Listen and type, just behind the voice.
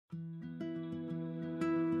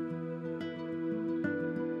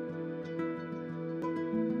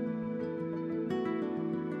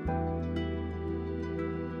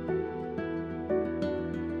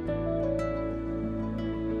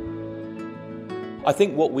I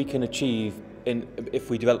think what we can achieve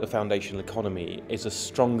if we develop the foundational economy is a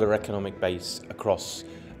stronger economic base across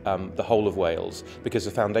the whole of Wales, because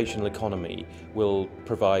the foundational economy will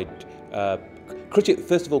provide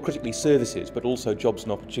first of all critically services, but also jobs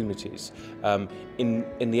and opportunities in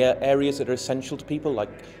the areas that are essential to people,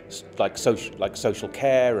 like social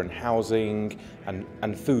care and housing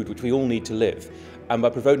and food, which we all need to live. And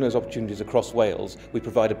by providing those opportunities across Wales, we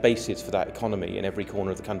provide a basis for that economy in every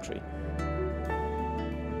corner of the country.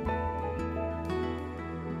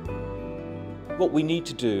 What we need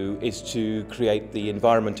to do is to create the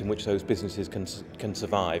environment in which those businesses can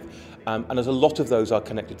survive. And as a lot of those are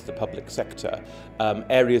connected to the public sector,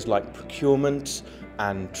 areas like procurement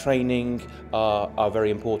and training are very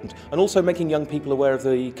important, and also making young people aware of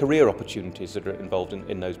the career opportunities that are involved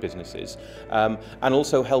in those businesses, and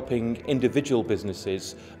also helping individual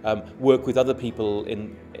businesses work with other people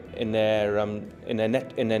in their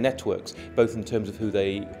networks, both in terms of who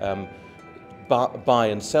they buy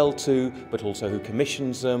and sell to, but also who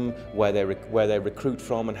commissions them, where they recruit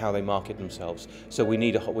from, and how they market themselves. So we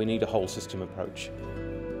need a whole system approach.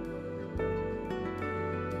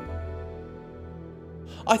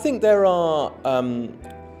 I think there are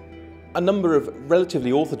a number of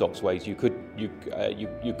relatively orthodox ways you could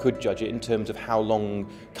judge it, in terms of how long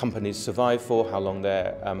companies survive for, how long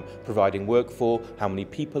they're providing work for, how many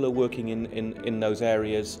people are working in those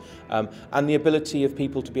areas, and the ability of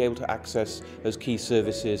people to be able to access those key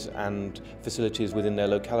services and facilities within their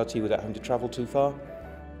locality without having to travel too far.